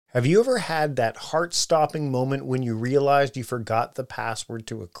Have you ever had that heart-stopping moment when you realized you forgot the password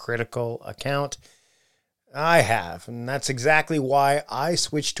to a critical account? I have, and that's exactly why I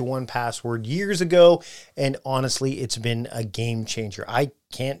switched to 1Password years ago, and honestly, it's been a game changer. I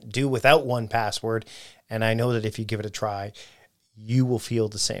can't do without 1Password, and I know that if you give it a try, you will feel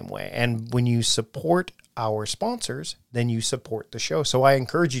the same way. And when you support our sponsors, then you support the show. So I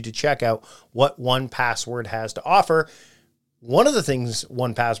encourage you to check out what 1Password has to offer. One of the things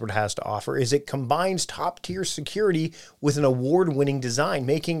 1Password has to offer is it combines top-tier security with an award-winning design,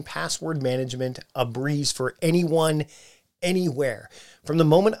 making password management a breeze for anyone, anywhere. From the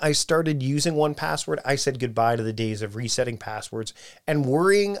moment I started using 1Password, I said goodbye to the days of resetting passwords and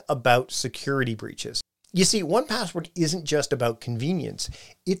worrying about security breaches. You see, 1Password isn't just about convenience.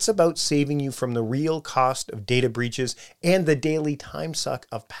 It's about saving you from the real cost of data breaches and the daily time suck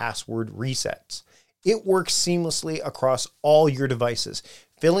of password resets. It works seamlessly across all your devices,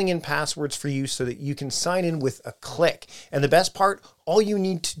 filling in passwords for you so that you can sign in with a click. And the best part, all you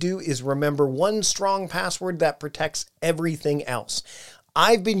need to do is remember one strong password that protects everything else.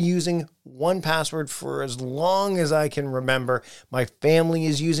 I've been using 1Password for as long as I can remember. My family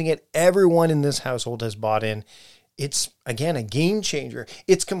is using it. Everyone in this household has bought in. It's, again, a game changer.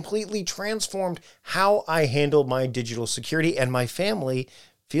 It's completely transformed how I handle my digital security, and my family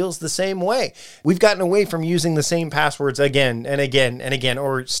feels the same way. We've gotten away from using the same passwords again and again and again,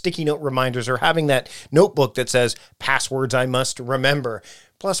 or sticky note reminders, or having that notebook that says passwords I must remember.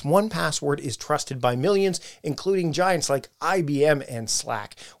 Plus, 1Password is trusted by millions, including giants like IBM and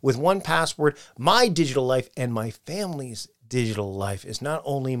Slack. With 1Password, my digital life and my family's digital life is not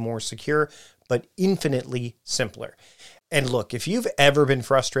only more secure, but infinitely simpler. And look, if you've ever been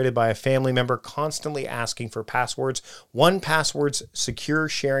frustrated by a family member constantly asking for passwords, 1Password's secure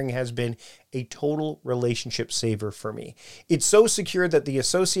sharing has been a total relationship saver for me. It's so secure that the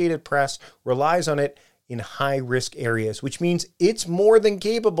Associated Press relies on it in high-risk areas, which means it's more than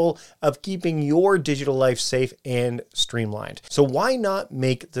capable of keeping your digital life safe and streamlined. So why not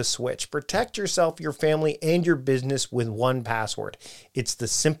make the switch? Protect yourself, your family, and your business with 1Password. It's the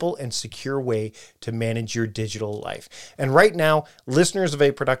simple and secure way to manage your digital life. And right now, listeners of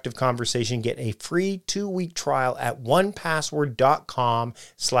A Productive Conversation get a free 2-week trial at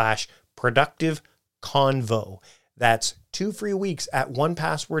 1Password.com/productiveconvo. That's 2 free weeks at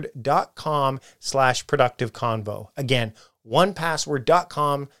 1Password.com/productiveconvo. Again,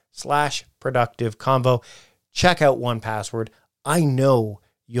 1Password.com/productiveconvo. Check out 1Password. I know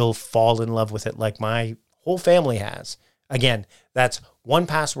you'll fall in love with it like my whole family has. Again, that's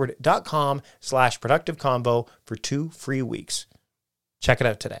 1Password.com/productiveconvo for 2 free weeks. Check it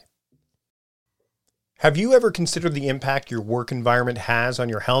out today. Have you ever considered the impact your work environment has on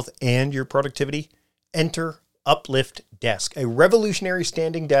your health and your productivity? Enter Uplift Desk, a revolutionary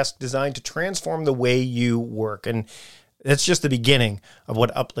standing desk designed to transform the way you work. And that's just the beginning of what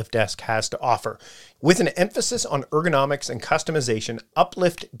Uplift Desk has to offer. With an emphasis on ergonomics and customization,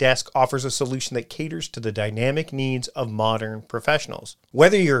 Uplift Desk offers a solution that caters to the dynamic needs of modern professionals.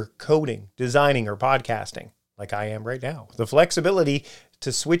 Whether you're coding, designing, or podcasting, like I am right now, the flexibility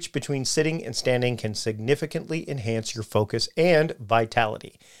to switch between sitting and standing can significantly enhance your focus and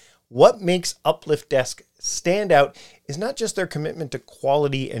vitality. What makes Uplift Desk stand out is not just their commitment to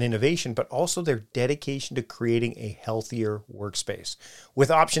quality and innovation, but also their dedication to creating a healthier workspace. With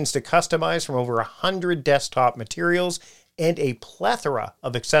options to customize from over 100 desktop materials and a plethora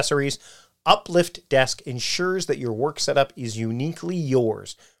of accessories, Uplift Desk ensures that your work setup is uniquely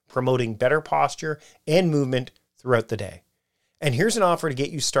yours, promoting better posture and movement throughout the day. And here's an offer to get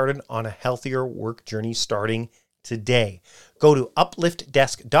you started on a healthier work journey starting today. Go to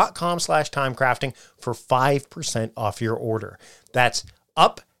upliftdesk.com/timecrafting for 5% off your order. That's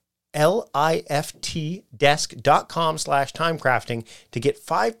upliftdesk.com/timecrafting to get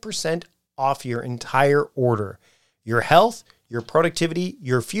 5% off your entire order. Your health, your productivity,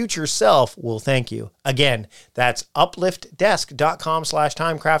 your future self will thank you. Again, that's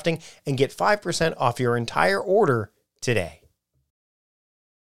upliftdesk.com/timecrafting and get 5% off your entire order today.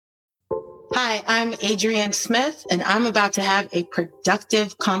 Hi, I'm Adrienne Smith, and I'm about to have a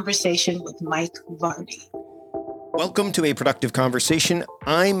productive conversation with Mike Vardy. Welcome to A Productive Conversation.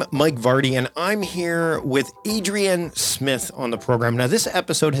 I'm Mike Vardy, and I'm here with Adrienne Smith on the program. Now, this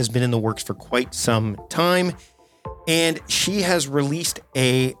episode has been in the works for quite some time, and she has released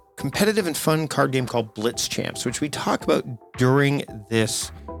a competitive and fun card game called Blitz Champs, which we talk about during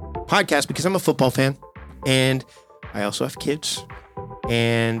this podcast because I'm a football fan, and I also have kids.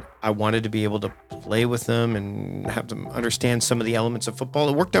 And I wanted to be able to play with them and have them understand some of the elements of football.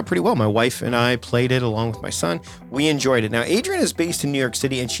 It worked out pretty well. My wife and I played it along with my son. We enjoyed it. Now, Adrienne is based in New York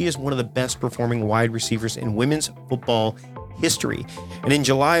City, and she is one of the best performing wide receivers in women's football history. And in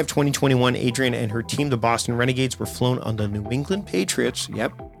July of 2021, Adrienne and her team, the Boston Renegades, were flown on the New England Patriots,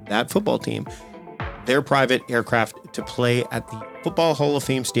 yep, that football team, their private aircraft, to play at the Football Hall of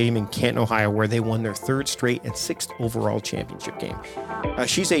Fame Stadium in Canton, Ohio, where they won their third straight and sixth overall championship game.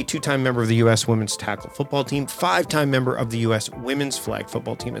 She's a two-time member of the U.S. women's tackle football team, five-time member of the U.S. women's flag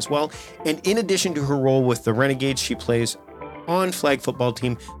football team as well. And in addition to her role with the Renegades, she plays on flag football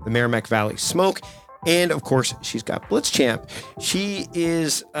team, the Merrimack Valley Smoke. And of course, she's got Blitz Champ. She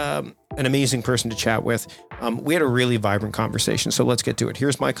is an amazing person to chat with. We had a really vibrant conversation, so let's get to it.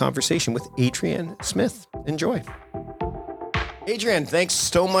 Here's my conversation with Adrienne Smith. Enjoy. Adrienne, thanks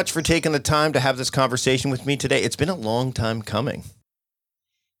so much for taking the time to have this conversation with me today. It's been a long time coming.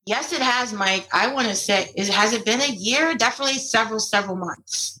 Yes, it has, Mike. I want to say, has it been a year? Definitely several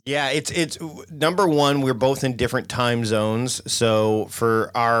months. Yeah, it's number one, we're both in different time zones. So for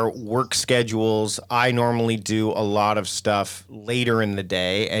our work schedules, I normally do a lot of stuff later in the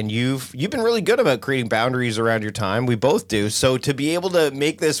day, and you've been really good about creating boundaries around your time. We both do. So to be able to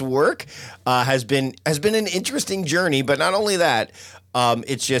make this work has been an interesting journey. But not only that,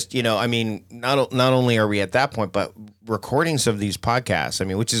 it's just, I mean, not only are we at that point, but recordings of these podcasts, I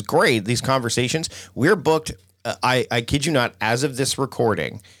mean, which is great. These conversations, we're booked. I kid you not, as of this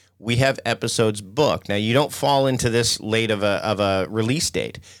recording, we have episodes booked. Now, you don't fall into this late of a release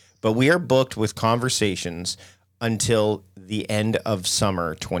date, but we are booked with conversations until the end of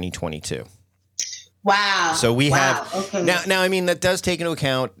summer 2022. Wow. So we have okay. now. I mean, that does take into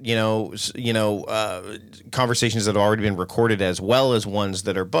account, conversations that have already been recorded as well as ones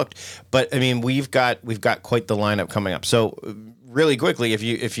that are booked. But I mean, we've got quite the lineup coming up. So really quickly,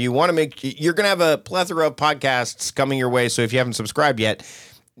 if you want to you're going to have a plethora of podcasts coming your way. So if you haven't subscribed yet,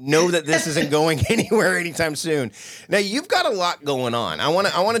 know that this isn't going anywhere anytime soon. Now, you've got a lot going on. I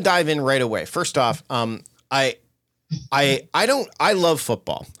want to dive in right away. First off, I love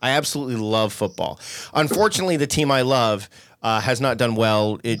football. I absolutely love football. Unfortunately, the team I love has not done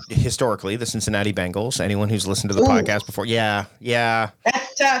well historically, the Cincinnati Bengals. Anyone who's listened to the podcast before. Yeah.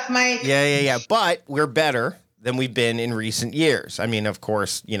 That's tough, Mike. Yeah. But we're better than we've been in recent years. I mean, of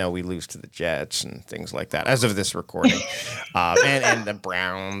course, we lose to the Jets and things like that as of this recording. And the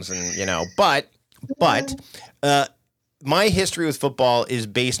Browns and, but my history with football is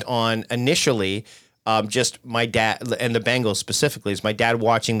based on initially just my dad and the Bengals specifically is my dad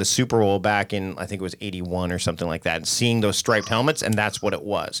watching the Super Bowl back in, I think it was 81 or something like that, and seeing those striped helmets. And that's what it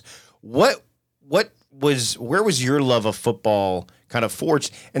was. Where was your love of football kind of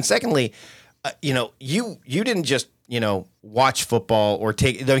forged? And secondly, you didn't just, watch football or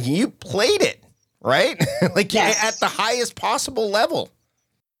you played it, right? Yes. At the highest possible level.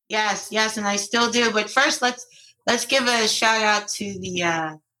 Yes. And I still do. But first, let's give a shout out to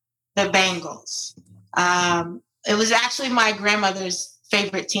the Bengals. It was actually my grandmother's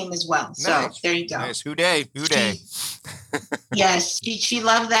favorite team as well. So nice. There you go. Nice. Who day? Yes, she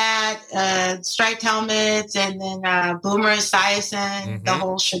loved that striped helmets and then Boomer Esiason, the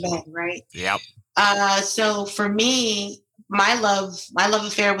whole shebang, right? Yep. So for me, my love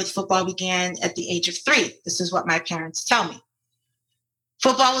affair with football began at the age of 3. This is what my parents tell me.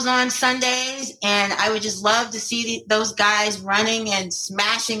 Football was on Sundays, and I would just love to see those guys running and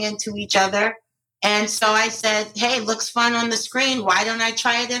smashing into each other. And so I said, hey, looks fun on the screen. Why don't I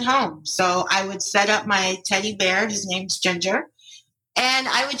try it at home? So I would set up my teddy bear. His name's Ginger. And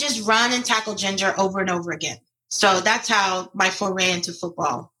I would just run and tackle Ginger over and over again. So that's how my foray into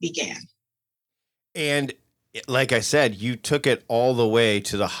football began. And like I said, you took it all the way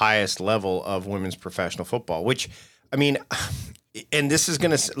to the highest level of women's professional football, which, I mean, and this is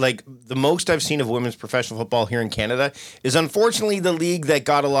going to, the most I've seen of women's professional football here in Canada is unfortunately the league that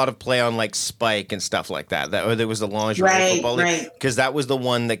got a lot of play on Spike and stuff like that. There was the lingerie football league, because that was the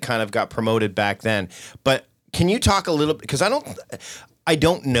one that kind of got promoted back then. But can you talk a little, because I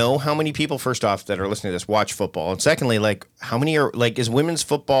don't know how many people, first off, that are listening to this watch football. And secondly, how many are, is women's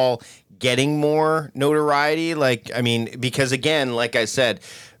football getting more notoriety? Because again, like I said,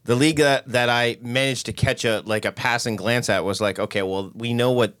 the league that I managed to catch a passing glance at was okay, well, we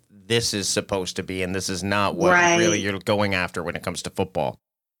know what this is supposed to be, and this is not what really you're going after when it comes to football.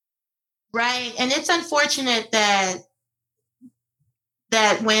 Right. And it's unfortunate that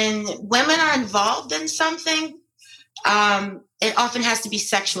when women are involved in something, it often has to be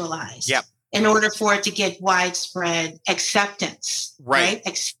sexualized. Yep. In order for it to get widespread acceptance. Right?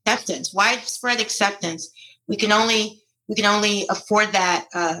 Widespread acceptance. We can only afford that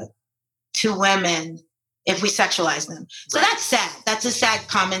to women if we sexualize them. So that's sad. That's a sad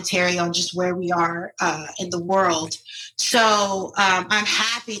commentary on just where we are in the world. So I'm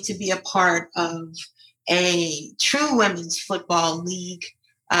happy to be a part of a true women's football league,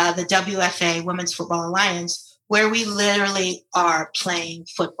 the WFA, Women's Football Alliance, where we literally are playing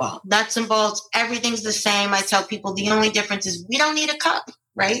football. Nuts and bolts, everything's the same. I tell people the only difference is we don't need a cup.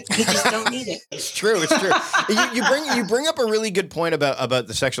 Right? We just don't need it. It's true. You bring up a really good point about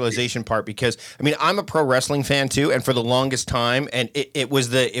the sexualization part, because I mean, I'm a pro wrestling fan too, and for the longest time, and it was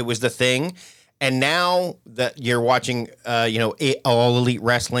the thing. And now that you're watching, All Elite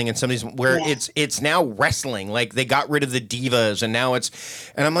Wrestling and some of these where it's now wrestling, like they got rid of the divas, and now and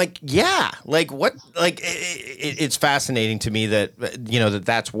I'm like, yeah, like what, like it's fascinating to me that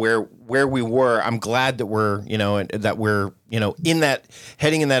that's where we were. I'm glad that we're in that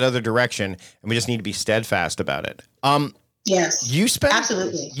heading in that other direction, and we just need to be steadfast about it. Yes,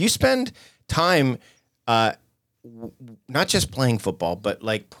 absolutely. You spend time. Not just playing football, but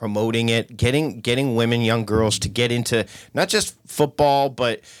like promoting it, getting women, young girls to get into not just football,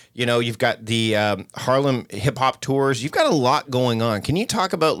 but you've got the Harlem hip hop tours. You've got a lot going on. Can you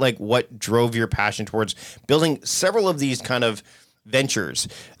talk about like what drove your passion towards building several of these kind of ventures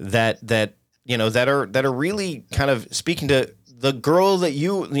that are really kind of speaking to the girl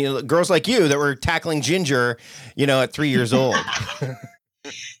that girls like you that were tackling ginger, at 3 years old?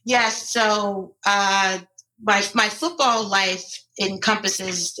 Yes. So, my football life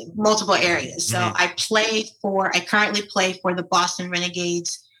encompasses multiple areas. So I currently play for the Boston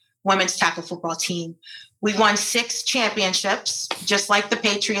Renegades women's tackle football team. We won 6 championships, just like the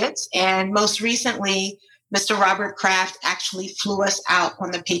Patriots. And most recently, Mr. Robert Kraft actually flew us out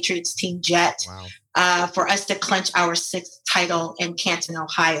on the Patriots team jet for us to clinch our 6th title in Canton,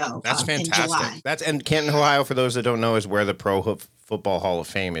 Ohio. That's fantastic. In July. And Canton, Ohio, for those that don't know, is where the Pro Football Hall of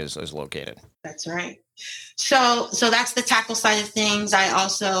Fame is located. That's right. So that's the tackle side of things. I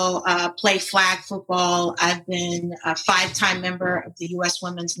also play flag football. I've been a 5-time member of the U.S.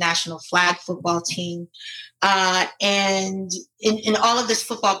 Women's National Flag Football Team. And in all of this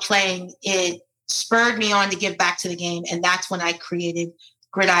football playing, it spurred me on to give back to the game. And that's when I created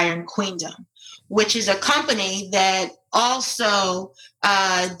Gridiron Queendom, which is a company that also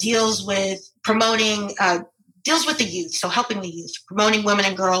deals with the youth. So helping the youth, promoting women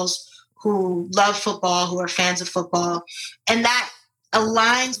and girls who love football, who are fans of football. And that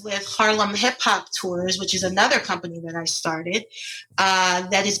aligns with Harlem Hip Hop Tours, which is another company that I started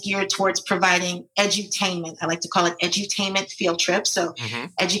that is geared towards providing edutainment. I like to call it edutainment field trips. So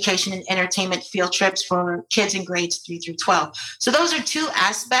education and entertainment field trips for kids in grades 3 through 12. So those are 2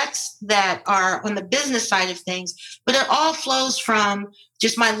 aspects that are on the business side of things, but it all flows from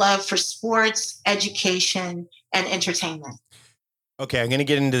just my love for sports, education, and entertainment. Okay, I'm going to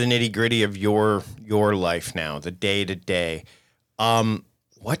get into the nitty gritty of your life now, the day to day.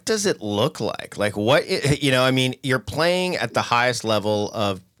 What does it look like? Like what, you're playing at the highest level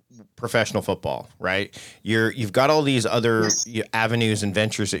of professional football, right? You've got all these other avenues and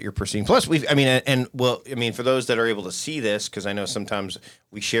ventures that you're pursuing. Plus for those that are able to see this, because I know sometimes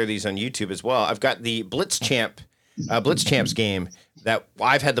we share these on YouTube as well. I've got the Blitz Champs game that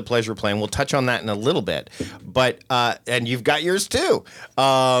I've had the pleasure of playing. We'll touch on that in a little bit, but and you've got yours too.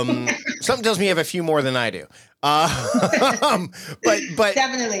 Something tells me you have a few more than I do. But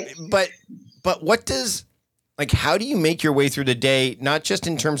Definitely. But what does, like, how do you make your way through the day? Not just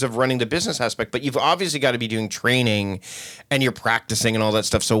in terms of running the business aspect, but you've obviously got to be doing training and you're practicing and all that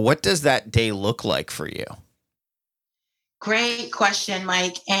stuff. So what does that day look like for you? Great question,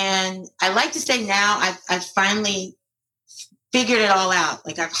 Mike. And I like to say now I've finally figured it all out.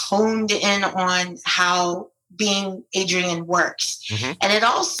 Like I've honed in on how being Adrienne works. And it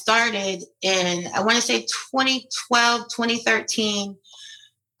all started in, I want to say 2012, 2013.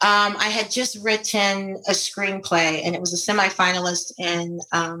 I had just written a screenplay and it was a semifinalist in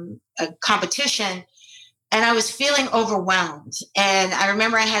a competition. And I was feeling overwhelmed. And I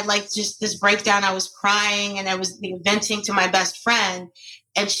remember I had like just this breakdown. I was crying and I was venting to my best friend.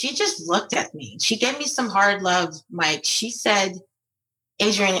 And she just looked at me. She gave me some hard love, Mike. She said,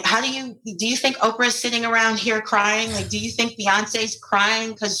 Adrienne, do you think Oprah's sitting around here crying? Like, do you think Beyonce's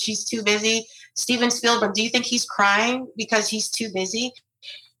crying because she's too busy? Steven Spielberg, do you think he's crying because he's too busy?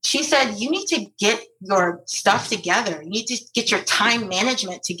 She said, you need to get your stuff together. You need to get your time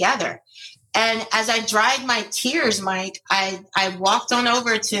management together. And as I dried my tears, Mike, I walked on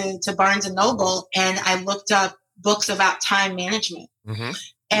over to Barnes & Noble and I looked up books about time management.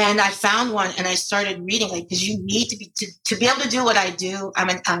 And I found one and I started reading, like, because you need to be able to do what I do. I'm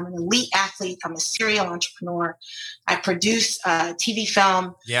an elite athlete. I'm a serial entrepreneur. I produce TV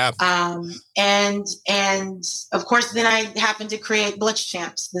film. Yeah. And of course, then I happened to create Blitz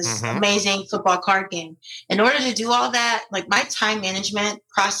Champs, this amazing football card game. In order to do all that, like, my time management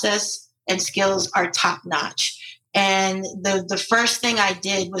process and skills are top notch. And the first thing I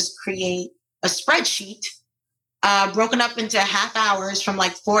did was create a spreadsheet broken up into half hours from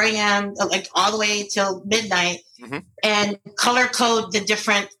like 4 a.m. like all the way till midnight, and color code the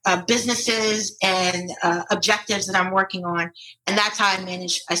different businesses and objectives that I'm working on. And that's how I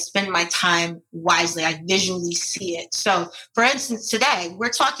spend my time wisely. I visually see it. So for instance, today we're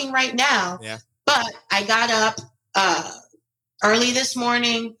talking right now, but I got up early this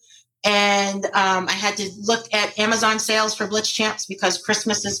morning, and I had to look at Amazon sales for Blitz Champs because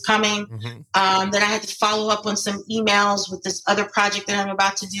Christmas is coming. Then I had to follow up on some emails with this other project that I'm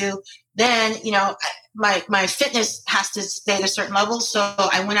about to do. Then, you know, my fitness has to stay at a certain level. So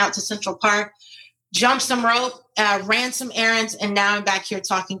I went out to Central Park, jumped some rope, ran some errands, and now I'm back here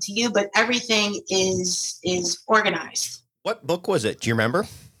talking to you. But everything is organized. What book was it? Do you remember?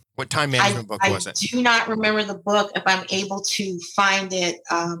 What time management book was it? I do not remember the book. If I'm able to find it,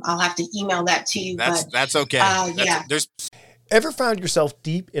 I'll have to email that to you. That's okay. Ever found yourself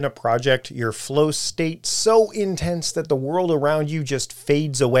deep in a project, your flow state so intense that the world around you just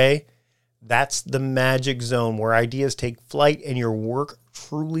fades away? That's the magic zone where ideas take flight and your work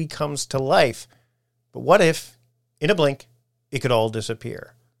truly comes to life. But what if, in a blink, it could all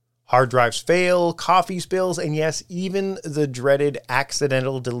disappear? Hard drives fail, coffee spills, and yes, even the dreaded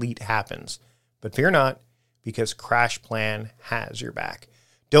accidental delete happens. But fear not, because CrashPlan has your back.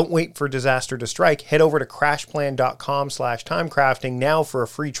 Don't wait for disaster to strike. Head over to crashplan.com/timecrafting now for a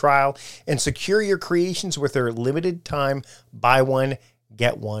free trial and secure your creations with their limited time buy one,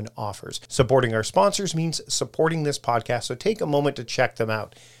 get one offers. Supporting our sponsors means supporting this podcast, so take a moment to check them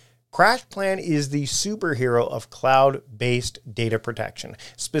out. CrashPlan is the superhero of cloud-based data protection,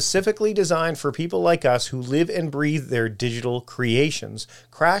 specifically designed for people like us who live and breathe their digital creations.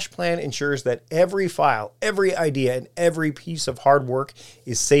 CrashPlan ensures that every file, every idea, and every piece of hard work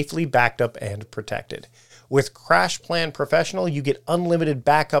is safely backed up and protected. With CrashPlan Professional, you get unlimited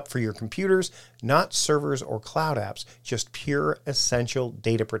backup for your computers, not servers or cloud apps, just pure essential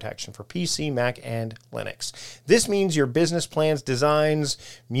data protection for PC, Mac, and Linux. This means your business plans, designs,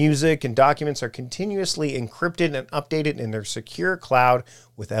 music, and documents are continuously encrypted and updated in their secure cloud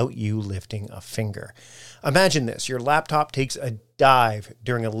without you lifting a finger. Imagine this, your laptop takes a dive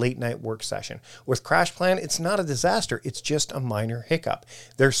during a late night work session. With CrashPlan, it's not a disaster, it's just a minor hiccup.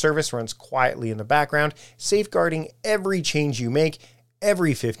 Their service runs quietly in the background, safeguarding every change you make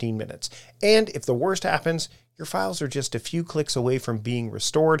every 15 minutes. And if the worst happens, your files are just a few clicks away from being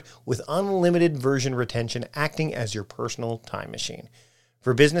restored with unlimited version retention acting as your personal time machine.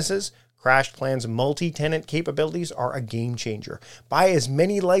 For businesses, CrashPlan's multi-tenant capabilities are a game changer. Buy as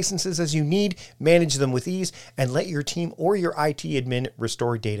many licenses as you need, manage them with ease, and let your team or your IT admin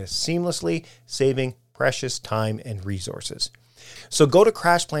restore data seamlessly, saving precious time and resources. So go to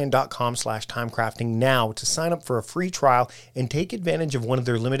crashplan.com/timecrafting now to sign up for a free trial and take advantage of one of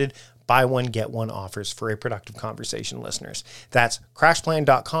their limited buy one, get one offers for a productive conversation listeners. That's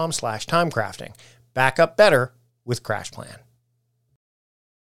crashplan.com/timecrafting. Back up better with CrashPlan.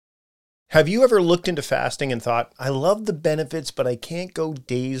 Have you ever looked into fasting and thought, I love the benefits, but I can't go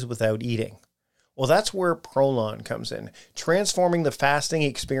days without eating? Well, that's where Prolon comes in, transforming the fasting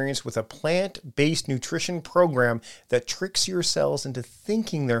experience with a plant-based nutrition program that tricks your cells into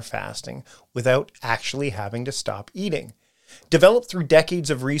thinking they're fasting without actually having to stop eating. Developed through decades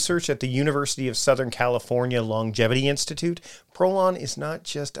of research at the University of Southern California Longevity Institute, Prolon is not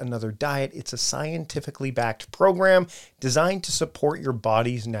just another diet, it's a scientifically backed program designed to support your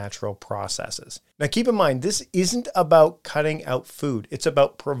body's natural processes. Now keep in mind, this isn't about cutting out food. It's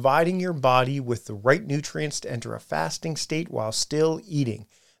about providing your body with the right nutrients to enter a fasting state while still eating.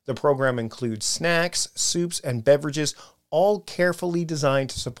 The program includes snacks, soups, and beverages, all carefully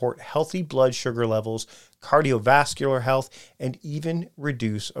designed to support healthy blood sugar levels, cardiovascular health, and even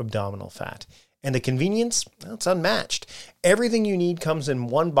reduce abdominal fat. And the convenience, well, it's unmatched. Everything you need comes in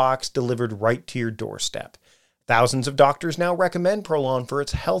one box delivered right to your doorstep. Thousands of doctors now recommend Prolon for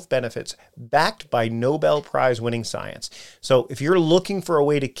its health benefits, backed by Nobel Prize-winning science. So if you're looking for a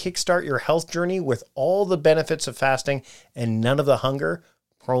way to kickstart your health journey with all the benefits of fasting and none of the hunger,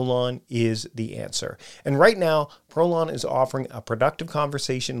 Prolon is the answer. And right now, Prolon is offering a Productive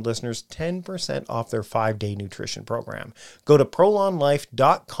Conversation listeners 10% off their 5-day nutrition program. Go to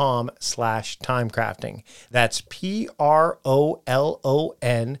prolonlife.com/timecrafting. That's PROLON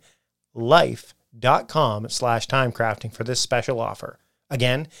life.com/timecrafting for this special offer.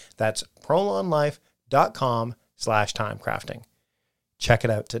 Again, that's prolonlife.com/timecrafting. Check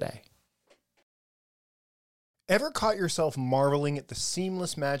it out today. Ever caught yourself marveling at the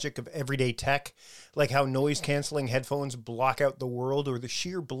seamless magic of everyday tech, like how noise-canceling headphones block out the world or the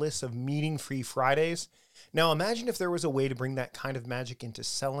sheer bliss of meeting-free Fridays? Now imagine if there was a way to bring that kind of magic into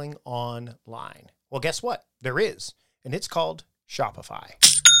selling online. Well, guess what? There is, and it's called Shopify.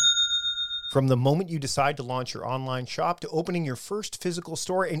 From the moment you decide to launch your online shop to opening your first physical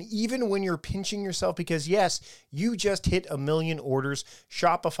store, and even when you're pinching yourself because, yes, you just hit 1 million orders,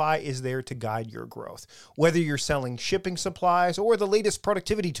 Shopify is there to guide your growth. Whether you're selling shipping supplies or the latest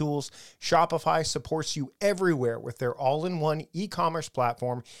productivity tools, Shopify supports you everywhere with their all-in-one e-commerce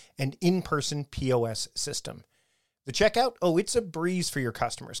platform and in-person POS system. The checkout, it's a breeze for your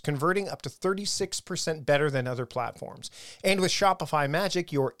customers, converting up to 36% better than other platforms. And with Shopify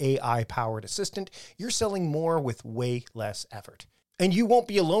Magic, your AI-powered assistant, you're selling more with way less effort. And you won't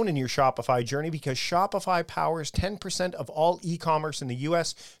be alone in your Shopify journey because Shopify powers 10% of all e-commerce in the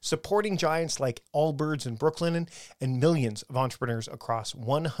US, supporting giants like Allbirds and Brooklinen and millions of entrepreneurs across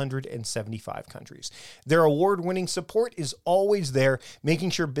 175 countries. Their award-winning support is always there, making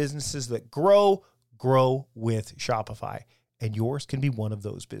sure businesses that grow with Shopify, and yours can be one of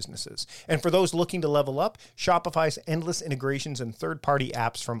those businesses. And for those looking to level up, Shopify's endless integrations and third-party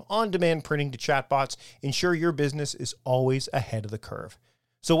apps from on-demand printing to chatbots ensure your business is always ahead of the curve.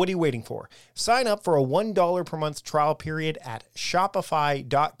 So what are you waiting for? Sign up for a $1 per month trial period at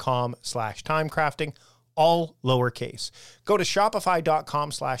shopify.com/timecrafting, all lowercase. Go to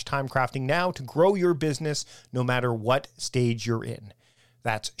shopify.com/timecrafting now to grow your business no matter what stage you're in.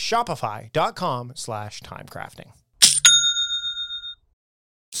 That's shopify.com/timecrafting.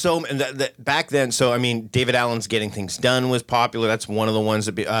 So and back then, David Allen's Getting Things Done was popular. That's one of the ones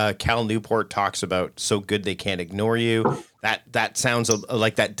that Cal Newport talks about. So good they can't ignore you. That sounds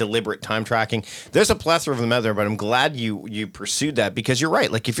like that deliberate time tracking. There's a plethora of them out there, but I'm glad you pursued that because you're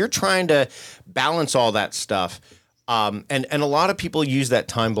right. Like if you're trying to balance all that stuff, and a lot of people use that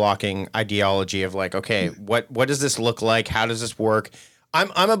time blocking ideology of like, okay, what does this look like? How does this work?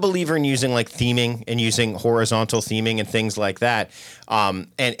 I'm a believer in using like theming and using horizontal theming and things like that.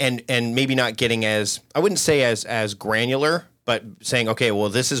 And maybe not getting as, I wouldn't say as granular, but saying, okay, well,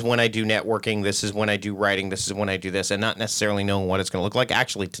 this is when I do networking. This is when I do writing. This is when I do this, and not necessarily knowing what it's going to look like.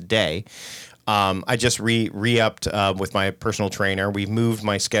 Actually, today, I just re-upped with my personal trainer. We've moved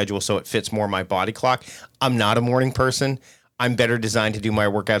my schedule so it fits more my body clock. I'm not a morning person. I'm better designed to do my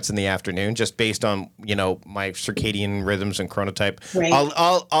workouts in the afternoon, just based on my circadian rhythms and chronotype. Right.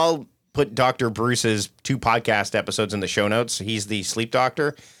 I'll put Dr. Bruce's 2 podcast episodes in the show notes. He's the sleep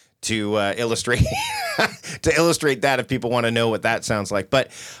doctor to illustrate that if people want to know what that sounds like.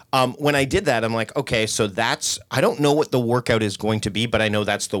 But when I did that, I'm like, okay, so I don't know what the workout is going to be, but I know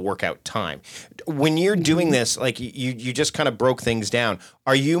that's the workout time. When you're doing this, like you just kind of broke things down.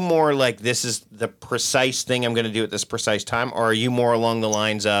 Are you more like this is the precise thing I'm going to do at this precise time? Or are you more along the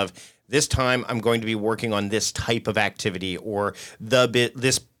lines of this time I'm going to be working on this type of activity or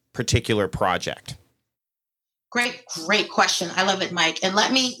this particular project? Great question. I love it, Mike. And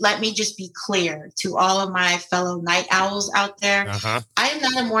let me just be clear to all of my fellow night owls out there. Uh-huh. I am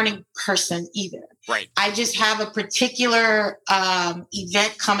not a morning person either. Right. I just have a particular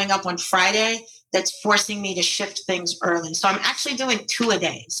event coming up on Friday that's forcing me to shift things early. So I'm actually doing 2 a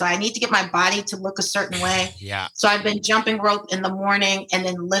day. So I need to get my body to look a certain way. Yeah. So I've been jumping rope in the morning and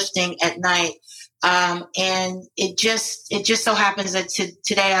then lifting at night. And it just so happens that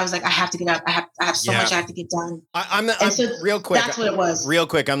today I was like, I have to get up. I have so much I have to get done. I'm real quick. That's what it was. Real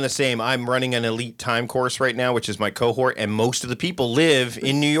quick. I'm the same. I'm running an elite time course right now, which is my cohort. And most of the people live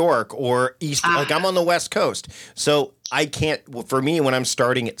in New York or East, like I'm on the West Coast. So I can't, for me, when I'm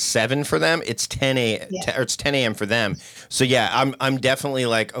starting at 7 for them, it's 10 a.m. for them. So yeah, I'm definitely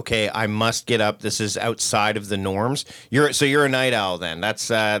like, okay, I must get up. This is outside of the norms. You're a night owl then. I'm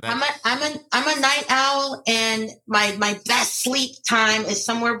a night owl, and my best sleep time is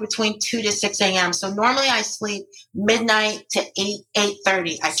somewhere between 2 to 6 a.m. So normally I sleep midnight to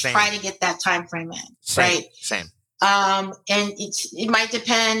 8:30. I try to get that time frame in. Same. Right. Same. And it might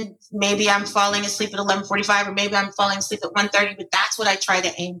depend. Maybe I'm falling asleep at 11:45, or maybe I'm falling asleep at 1:30. But that's what I try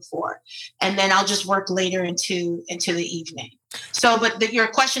to aim for, and then I'll just work later into the evening. So, but your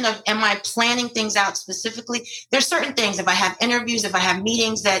question of am I planning things out specifically? There's certain things. If I have interviews, if I have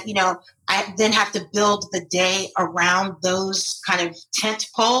meetings, that I then have to build the day around those kind of tent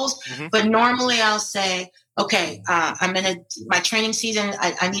poles. Mm-hmm. But normally I'll say, okay, I'm in my training season.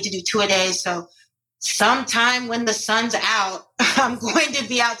 I need to do 2 a day, so sometime when the sun's out, I'm going to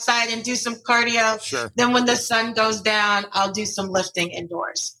be outside and do some cardio. Sure. Then when the sun goes down, I'll do some lifting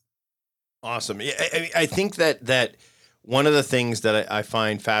indoors. Awesome. I think that one of the things that I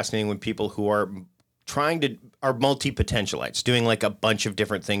find fascinating when people who are are multi-potentialites, doing like a bunch of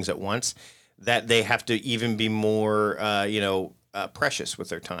different things at once, that they have to even be more, precious with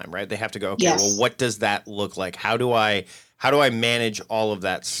their time, right? They have to go, okay, yes. Well, what does that look like? How do I manage all of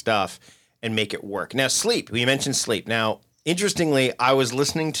that stuff and make it work? Now, sleep. We mentioned sleep. Now, interestingly, I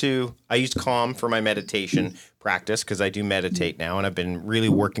used Calm for my meditation practice because I do meditate now, and I've been really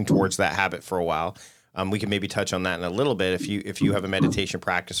working towards that habit for a while. We can maybe touch on that in a little bit if you have a meditation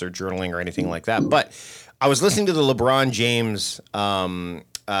practice or journaling or anything like that. But I was listening to the LeBron James.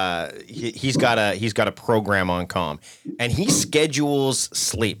 He's got a program on Calm, and he schedules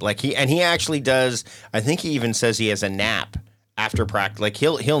sleep. Like he actually does. I think he even says he has a nap after practice. Like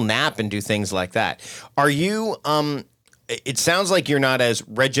he'll nap and do things like that. Are you? It sounds like you're not as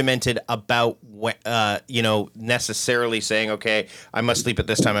regimented about necessarily saying, okay, I must sleep at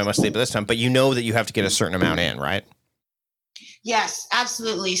this time, but you know that you have to get a certain amount in, right? Yes,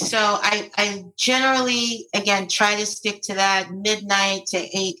 absolutely. So I generally, again, try to stick to that midnight to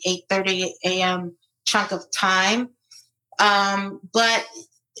 8:30 a.m. chunk of time. But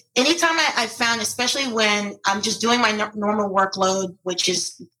anytime I found, especially when I'm just doing my normal workload, which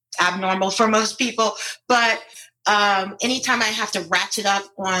is abnormal for most people, but anytime I have to ratchet up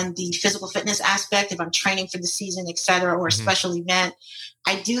on the physical fitness aspect, if I'm training for the season, et cetera, or a special event,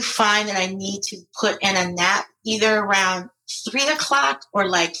 I do find that I need to put in a nap either around 3:00 or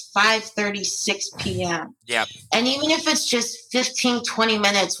like 5:30, 6 p.m. Yeah. And even if it's just 15, 20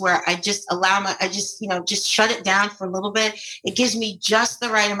 minutes where I just just shut it down for a little bit, it gives me just the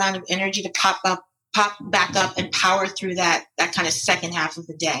right amount of energy to pop back up and power through that kind of second half of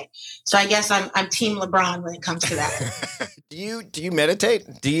the day. So I guess I'm Team LeBron when it comes to that. Do you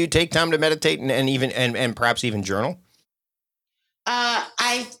meditate? Do you take time to meditate and even and perhaps even journal?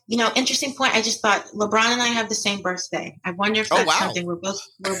 Interesting point. I just thought LeBron and I have the same birthday. I wonder if that's something. We're both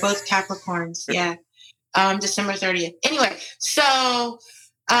Capricorns. Yeah. December 30th. Anyway, so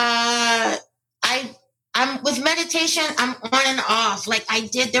I'm with meditation, I'm on and off. Like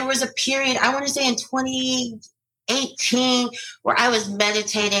there was a period, I want to say in 2018, where I was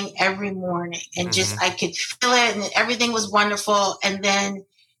meditating every morning and I could feel it and everything was wonderful. And then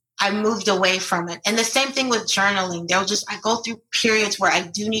I moved away from it. And the same thing with journaling. I go through periods where I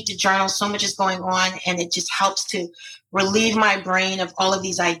do need to journal. So much is going on, and it just helps to relieve my brain of all of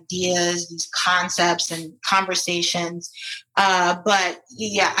these ideas, these concepts and conversations. But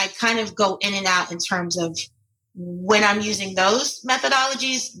yeah, I kind of go in and out in terms of when I'm using those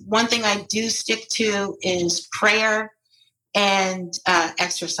methodologies. One thing I do stick to is prayer and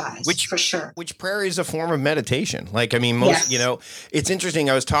exercise, for sure. Which prayer is a form of meditation. Like, I mean, most, yes. It's interesting.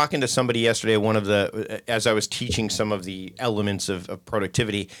 I was talking to somebody yesterday, as I was teaching some of the elements of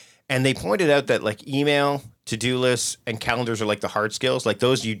productivity, and they pointed out that like email, to-do lists, and calendars are like the hard skills. Like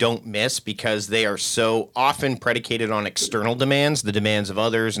those you don't miss because they are so often predicated on external demands, the demands of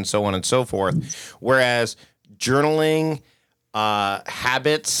others, and so on and so forth. Whereas journaling,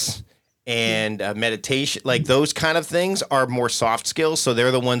 habits, and meditation, like those kind of things are more soft skills. So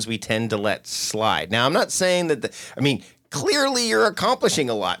they're the ones we tend to let slide. Now, I'm not saying that, clearly you're accomplishing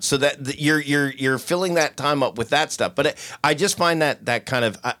a lot so that you're filling that time up with that stuff. But I just find that kind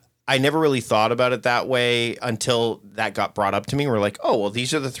of, I never really thought about it that way until that got brought up to me. We're like, oh, well,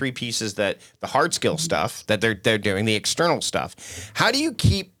 these are the three pieces that the hard skill stuff that they're doing, the external stuff. How do you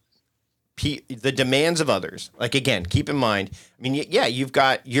keep the demands of others? Like, again, keep in mind,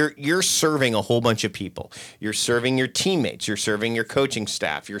 you're serving a whole bunch of people. You're serving your teammates. You're serving your coaching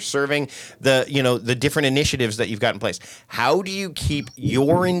staff. You're serving the different initiatives that you've got in place. How do you keep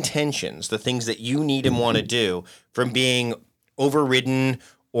your intentions, the things that you need and want to do, from being overridden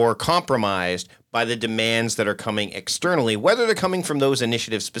or compromised by the demands that are coming externally, whether they're coming from those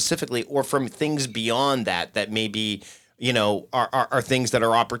initiatives specifically or from things beyond that may be, are things that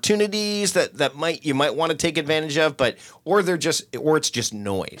are opportunities that you might want to take advantage of, or it's just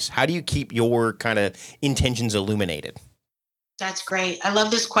noise. How do you keep your kind of intentions illuminated? That's great. I love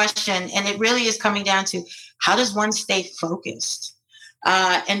this question. And it really is coming down to how does one stay focused?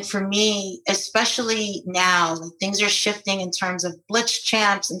 And for me, especially now, like things are shifting in terms of Blitz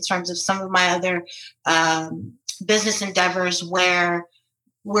Champs, in terms of some of my other business endeavors where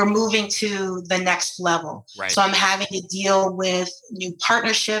we're moving to the next level. Right. So I'm having to deal with new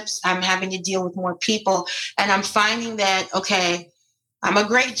partnerships. I'm having to deal with more people. And I'm finding that, okay, I'm a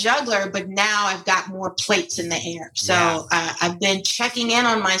great juggler, but now I've got more plates in the air. So I've been checking in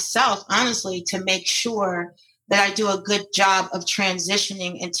on myself, honestly, to make sure that I do a good job of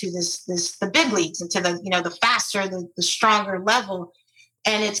transitioning into the big leagues, into the faster, the stronger level.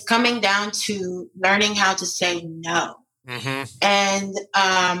 And it's coming down to learning how to say no. Mm-hmm. And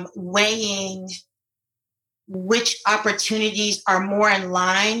weighing which opportunities are more in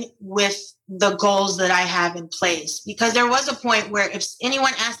line with the goals that I have in place. Because there was a point where if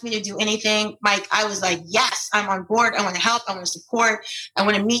anyone asked me to do anything, Mike, I was like, yes, I'm on board. I want to help. I want to support. I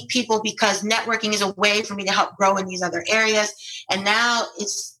want to meet people because networking is a way for me to help grow in these other areas. And now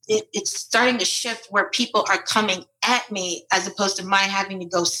it's starting to shift where people are coming at me as opposed to my having to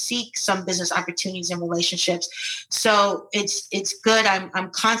go seek some business opportunities and relationships. So it's good.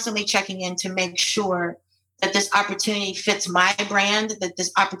 I'm constantly checking in to make sure that this opportunity fits my brand, that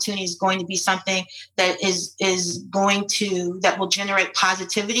this opportunity is going to be something that that will generate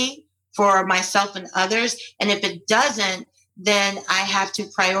positivity for myself and others. And if it doesn't, then I have to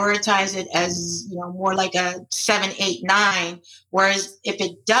prioritize it as, more like a 7, 8, 9. Whereas if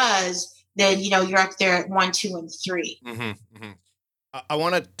it does, then, you're up there at 1, 2, and 3. Mm-hmm, mm-hmm. I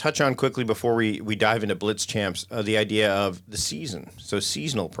want to touch on quickly before we dive into Blitz Champs, the idea of the season. So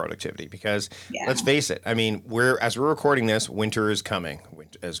seasonal productivity, because let's face it. I mean, as we're recording this, winter is coming,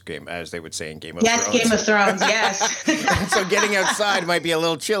 as they would say in Game of Thrones. Yes, Game of Thrones. Yes. So getting outside might be a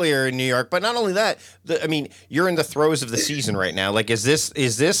little chillier in New York, but not only that. You're in the throes of the season right now. Like, is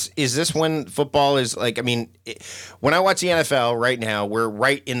this when football is like? I mean, when I watch the NFL right now, we're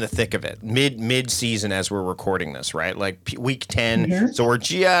right in the thick of it, mid season as we're recording this, right? Like week 10. Mm-hmm. So we're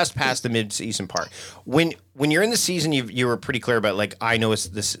just past the mid-season part. When you're in the season, you were pretty clear about, like, I know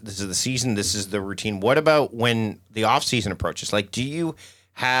this is the season, this is the routine. What about when the off-season approaches? Like, is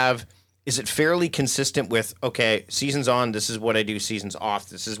it fairly consistent with, okay, season's on, this is what I do, season's off,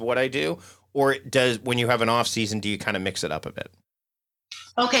 this is what I do? Or when you have an off-season, do you kind of mix it up a bit?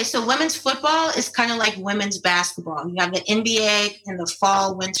 Okay, so women's football is kind of like women's basketball. You have the NBA in the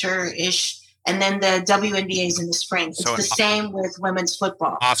fall, winter-ish, and then the WNBA's in the spring. It's the same with women's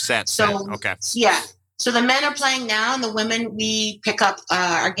football. Offset. So, okay. Yeah. So the men are playing now, and the women, we pick up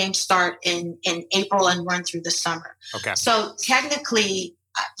our games start in April and run through the summer. Okay. So technically,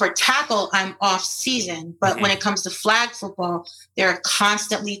 for tackle, I'm off season. But when it comes to flag football, there are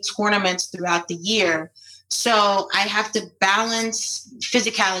constantly tournaments throughout the year. So I have to balance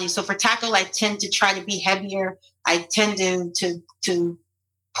physicality. So for tackle, I tend to try to be heavier. I tend to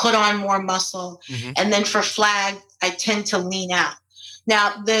put on more muscle. Mm-hmm. And then for flag, I tend to lean out.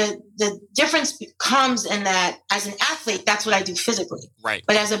 Now, the difference comes in that as an athlete, that's what I do physically. Right.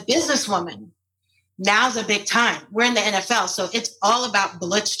 But as a businesswoman, now's a big time. We're in the NFL, so it's all about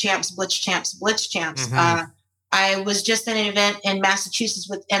Blitz Champs, Blitz Champs, Blitz Champs. Mm-hmm. I was just at an event in Massachusetts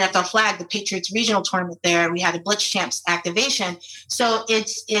with NFL Flag, the Patriots regional tournament there. We had a Blitz Champs activation. So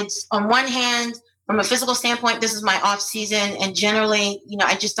it's on one hand, from a physical standpoint, this is my off season. And generally,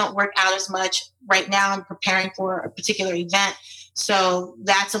 I just don't work out as much right now. I'm preparing for a particular event. So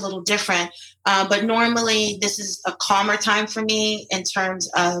that's a little different. But normally this is a calmer time for me in terms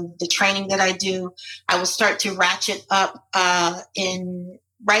of the training that I do. I will start to ratchet up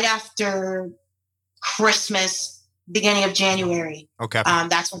right after Christmas, beginning of January. Okay.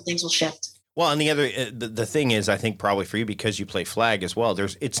 That's when things will shift. Well, and the other the thing is, I think probably for you, because you play flag as well,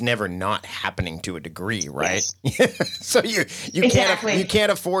 it's never not happening to a degree, right? Yes. So you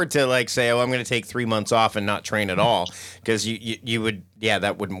can't afford to like say, oh, I'm going to take 3 months off and not train at all, because you would,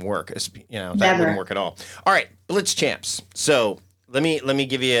 that wouldn't work. That wouldn't work at all. All right, Blitz Champs. So let me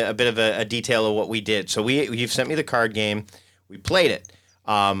give you a bit of a detail of what we did. So you've sent me the card game. We played it.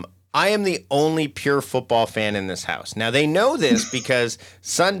 I am the only pure football fan in this house. Now, they know this because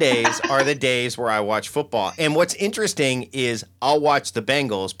Sundays are the days where I watch football. And what's interesting is I'll watch the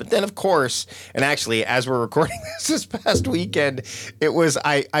Bengals, but then, of course, and actually, as we're recording this past weekend, it was,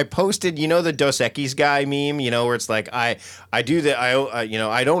 I posted, the Dos Equis guy meme, where it's like, I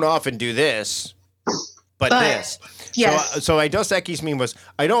don't often do this, but this. Yes. So my Dos Equis meme was,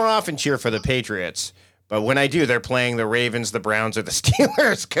 I don't often cheer for the Patriots, but when I do, they're playing the Ravens, the Browns, or the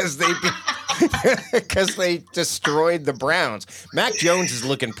Steelers because because they destroyed the Browns. Mac Jones is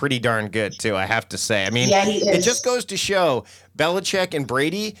looking pretty darn good too, I have to say. I mean, Yeah, he it is. just goes to show Belichick and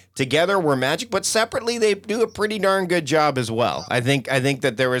Brady together were magic, but separately they do a pretty darn good job as well. I think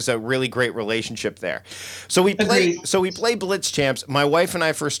that there was a really great relationship there. So we play Blitz Champs. My wife and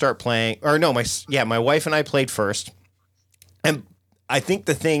I first start playing, or no, my wife and I played first. And I think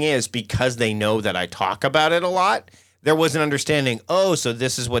the thing is, because they know that I talk about it a lot, there was an understanding, oh, so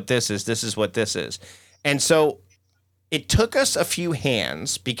this is what this is what this is. And so it took us a few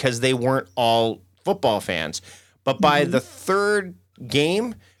hands because they weren't all football fans. But by the third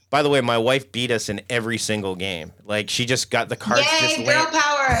game, by the way, my wife beat us in every single game. Like, she just got the cards. Yay, girl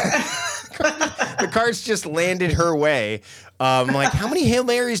power. The cards just landed her way. Like, how many Hail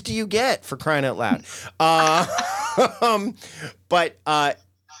Marys do you get, for crying out loud? But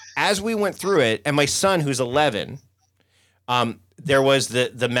as we went through it, and my son, who's 11, there was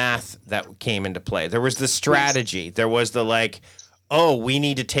the math that came into play. There was the strategy. There was the like, oh, we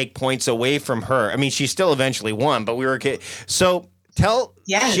need to take points away from her. I mean, she still eventually won, but we were okay. So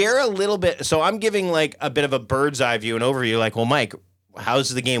share a little bit. So I'm giving like a bit of a bird's eye view, an overview. Like, well, Mike, how's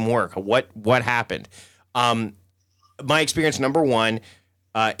the game work? What happened? My experience, number one,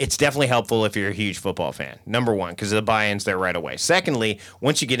 it's definitely helpful if you're a huge football fan. Number one, because the buy-in's there right away. Secondly,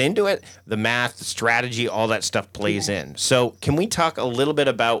 once you get into it, the math, the strategy, all that stuff plays in. So can we talk a little bit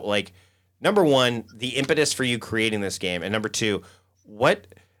about, like, number one, the impetus for you creating this game, and number two, what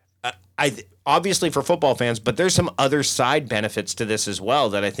obviously for football fans, but there's some other side benefits to this as well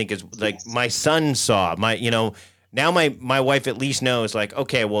that I think is, like, my son saw. Now my wife at least knows, like,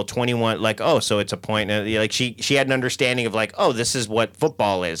 okay, well, 21, like, oh, so it's a point. Like, she had an understanding of, like, oh, this is what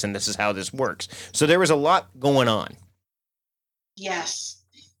football is and this is how this works. So there was a lot going on. Yes.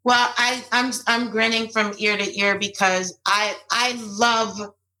 Well, I'm grinning from ear to ear because I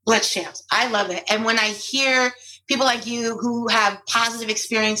love Blitz Champs. I love it. And when I hear people like you who have positive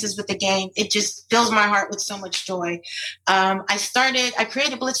experiences with the game, it just fills my heart with so much joy. I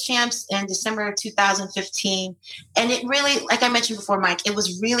created Blitz Champs in December of 2015. And it really, like I mentioned before, Mike, it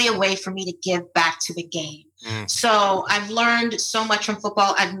was really a way for me to give back to the game. So I've learned so much from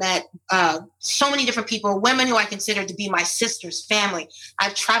football. I've met so many different people, women who I consider to be my sisters, family.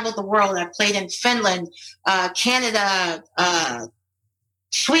 I've traveled the world. I've played in Finland, Canada,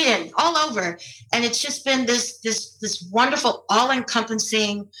 Sweden, all over. And it's just been this wonderful,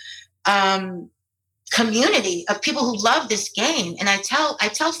 all-encompassing community of people who love this game. And I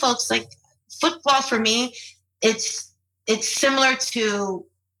tell folks, like, football for me, it's similar to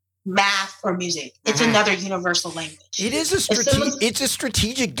math or music. It's another universal language. It is it's a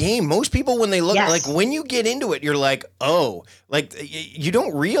strategic game. Most people, when they look, like, when you get into it, you're like, oh, like, you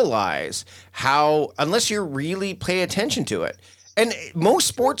don't realize how, unless you really pay attention to it. And most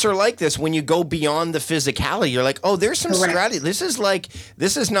sports are like this. When you go beyond the physicality, you're like, oh, there's some strategy. This is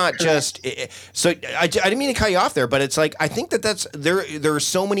not just. So I didn't mean to cut you off there, but it's like, I think that's there are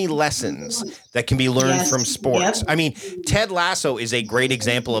so many lessons that can be learned from sports. Yep. I mean, Ted Lasso is a great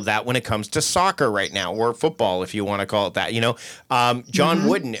example of that when it comes to soccer right now, or football, if you want to call it that. John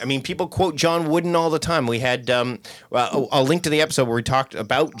Wooden. I mean, people quote John Wooden all the time. We had I'll link to the episode where we talked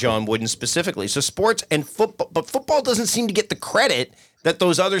about John Wooden specifically. So sports and football, but football doesn't seem to get the credit that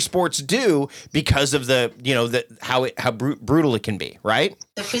those other sports do because of how brutal it can be, right?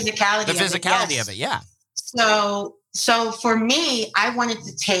 The physicality of it, yeah. So for me, I wanted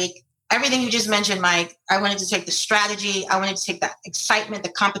to take everything you just mentioned, Mike. I wanted to take the strategy. I wanted to take the excitement,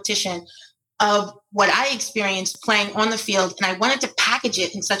 the competition of what I experienced playing on the field, and I wanted to package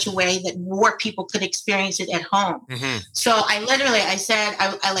it in such a way that more people could experience it at home. So I said,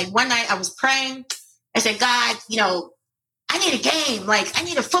 one night I was praying. I said, God, I need a game. Like, I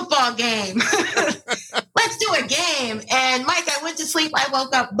need a football game. Let's do a game. And Mike, I went to sleep. I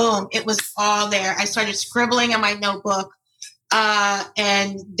woke up, boom, it was all there. I started scribbling in my notebook.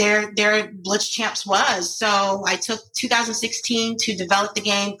 And there Blitz Champs was. So I took 2016 to develop the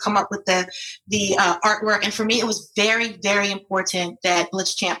game, come up with the artwork. And for me, it was very, very important that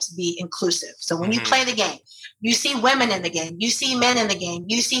Blitz Champs be inclusive. So when you play the game, you see women in the game, you see men in the game,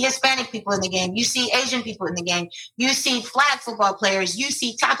 you see Hispanic people in the game, you see Asian people in the game, you see flag football players, you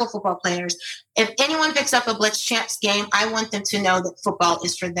see tackle football players. If anyone picks up a Blitz Champs game, I want them to know that football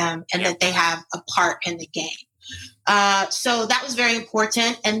is for them and that they have a part in the game. So that was very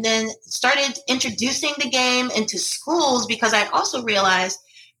important. And then started introducing the game into schools, because I also realized,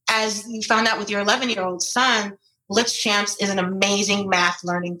 as you found out with your 11-year-old son, Blitz Champs is an amazing math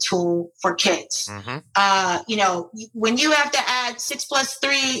learning tool for kids. When you have to add 6 plus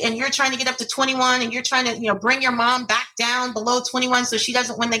 3 and you're trying to get up to 21 and you're trying to, bring your mom back down below 21 so she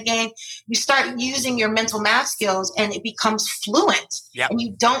doesn't win the game, you start using your mental math skills and it becomes fluent. Yep.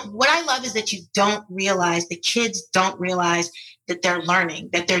 And what I love is that the kids don't realize that they're learning,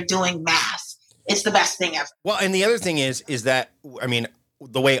 that they're doing math. It's the best thing ever. Well, and the other thing is that,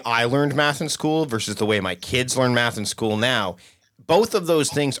 the way I learned math in school versus the way my kids learn math in school now, both of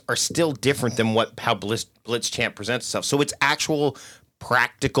those things are still different than how Blitz Champ presents itself. So it's actual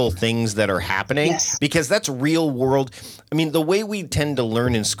practical things that are happening because that's real world. The way we tend to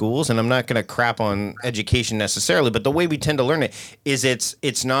learn in schools, and I'm not going to crap on education necessarily, but the way we tend to learn it is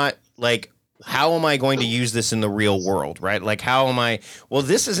it's not like, how am I going to use this in the real world, right? Like,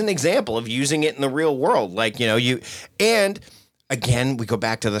 this is an example of using it in the real world. Again, we go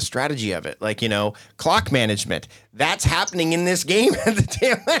back to the strategy of it. Clock management. That's happening in this game at the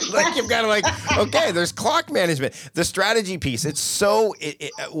tail end. You've got to okay, there's clock management. The strategy piece. It's so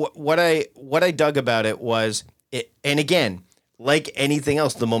what I dug about it was and again, like anything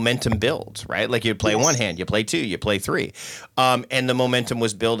else, the momentum builds, right? Like you play one hand, you play two, you play three. And the momentum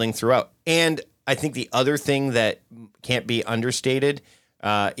was building throughout. And I think the other thing that can't be understated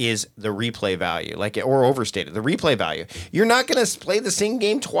is the replay value, or overstated. The replay value. You're not going to play the same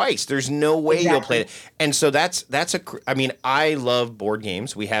game twice. There's no way you'll play it. And so I love board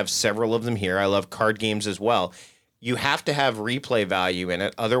games. We have several of them here. I love card games as well. You have to have replay value in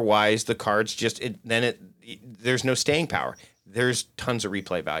it. Otherwise, the cards there's no staying power. There's tons of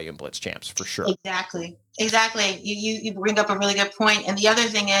replay value in Blitz Champs for sure. Exactly. You bring up a really good point. And the other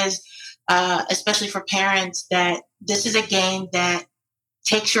thing is, especially for parents, that this is a game that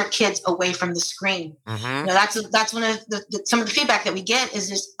takes your kids away from the screen. Mm-hmm. That's one of some of the feedback that we get is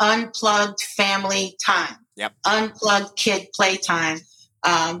this unplugged family time. Yep. Unplugged kid play time.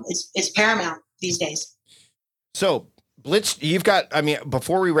 It's paramount these days. So Blitz, you've got,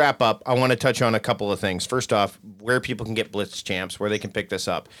 before we wrap up, I want to touch on a couple of things. First off, where people can get Blitz Champs, where they can pick this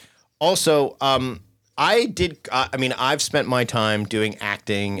up. Also, I've spent my time doing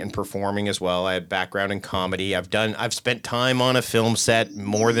acting and performing as well. I have background in comedy. I've spent time on a film set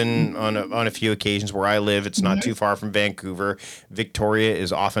more than on a few occasions where I live. It's not too far from Vancouver. Victoria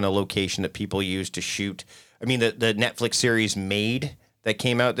is often a location that people use to shoot. The Netflix series Made that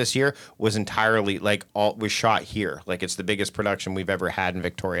came out this year was entirely was shot here. It's the biggest production we've ever had in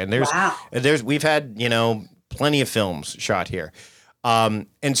Victoria. And we've had, plenty of films shot here.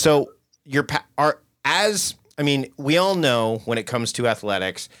 And so we all know when it comes to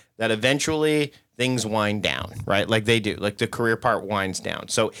athletics that eventually things wind down, right? Like they do, the career part winds down.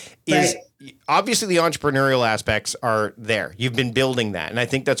 So obviously the entrepreneurial aspects are there. You've been building that. And I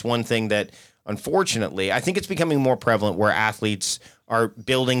think that's one thing that, unfortunately, I think it's becoming more prevalent where athletes are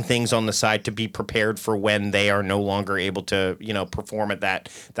building things on the side to be prepared for when they are no longer able to, perform at that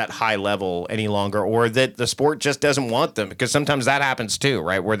high level any longer, or that the sport just doesn't want them, because sometimes that happens too,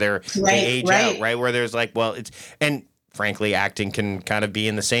 right? Where they age out, right? Where there's and frankly, acting can kind of be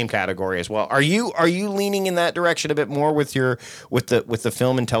in the same category as well. Are you leaning in that direction a bit more with the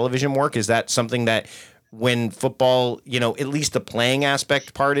film and television work? Is that something that when football, at least the playing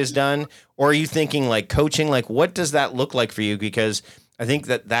aspect part is done, or are you thinking coaching? What does that look like for you? Because I think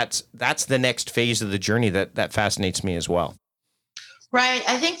that's the next phase of the journey that fascinates me as well. Right.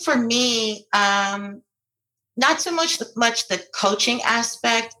 I think for me, not so much the coaching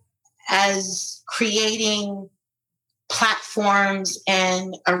aspect as creating platforms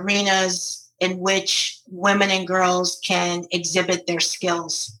and arenas in which women and girls can exhibit their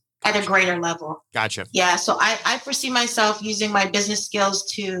skills at a greater level. Gotcha. Yeah. So I foresee myself using my business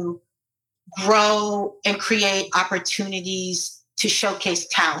skills to grow and create opportunities to showcase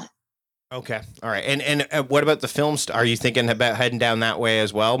talent. Okay. All right. And what about the film? Are you thinking about heading down that way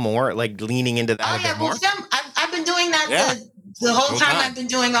as well? More leaning into that a bit more? Film, I've been doing that the whole time I've been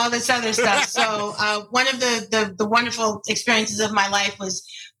doing all this other stuff. So one of the wonderful experiences of my life was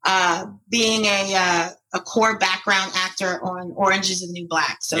being a core background actor on Orange is the New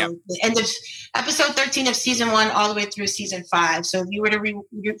Black. So the end of episode 13 of season 1 all the way through season 5. So if you were to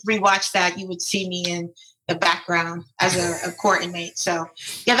rewatch that, you would see me in the background as a core inmate. So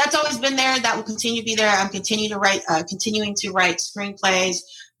that's always been there. That will continue to be there. I'm continuing to write screenplays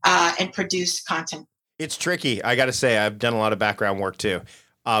and produce content. It's tricky. I got to say, I've done a lot of background work too.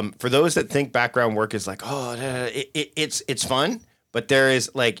 For those that think background work is it's fun, but there is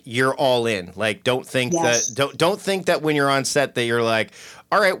like, you're all in. Like, don't think Yes. that, don't think that when you're on set that you're like,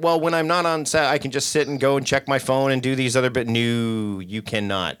 all right, well, when I'm not on set, I can just sit and go and check my phone and do these other bit. No, you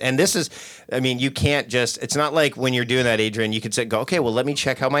cannot. And this is, I mean, you can't just, it's not like when you're doing that, Adrienne, you could say, go, okay, well, let me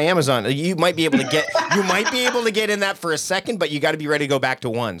check how my Amazon, you might be able to get in that for a second, but you got to be ready to go back to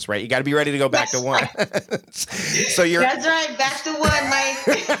ones, right? You got to be ready to go back to one. So you're, That's right. Back to one, Mike.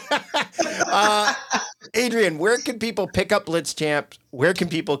 Adrienne, where can people pick up Blitz Champs? Where can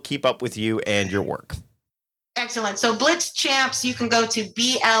people keep up with you and your work? Excellent. So Blitz Champs, you can go to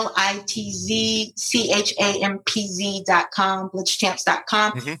blitzchampz.com,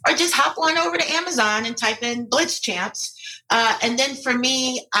 blitzchamps.com, or just hop on over to Amazon and type in Blitz Champs. And then for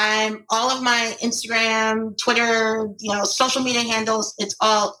me, I'm all of my Instagram, Twitter, social media handles. It's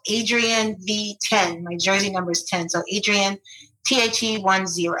all Adrienne V10. My jersey number is 10. So Adrienne,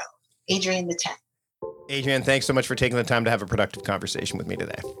 THE10, Adrienne the 10. Adrienne, thanks so much for taking the time to have a productive conversation with me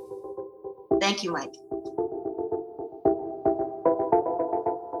today. Thank you, Mike.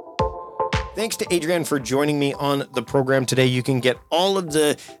 Thanks to Adrienne for joining me on the program today. You can get all of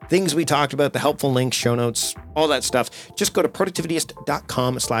the things we talked about, the helpful links, show notes, all that stuff. Just go to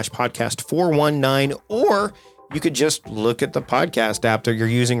productivityist.com/podcast 419, or you could just look at the podcast app that you're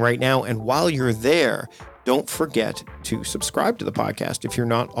using right now. And while you're there, don't forget to subscribe to the podcast if you're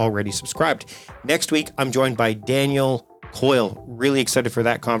not already subscribed. Next week, I'm joined by Daniel Coyle. Really excited for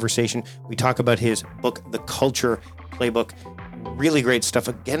that conversation. We talk about his book, The Culture Playbook. Really great stuff.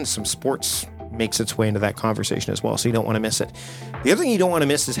 Again, some sports makes its way into that conversation as well, so you don't want to miss it. The other thing you don't want to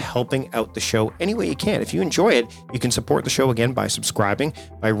miss is helping out the show any way you can. If you enjoy it, you can support the show again by subscribing,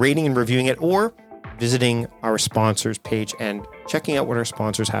 by rating and reviewing it, or visiting our sponsors page and checking out what our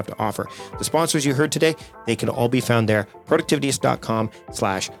sponsors have to offer. The sponsors you heard today, they can all be found there,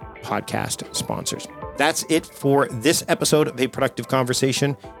 productivityist.com/podcast sponsors. That's it for this episode of A Productive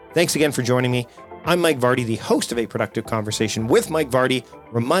Conversation. Thanks again for joining me. I'm Mike Vardy, the host of A Productive Conversation with Mike Vardy,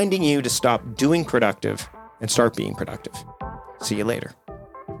 reminding you to stop doing productive and start being productive. See you later.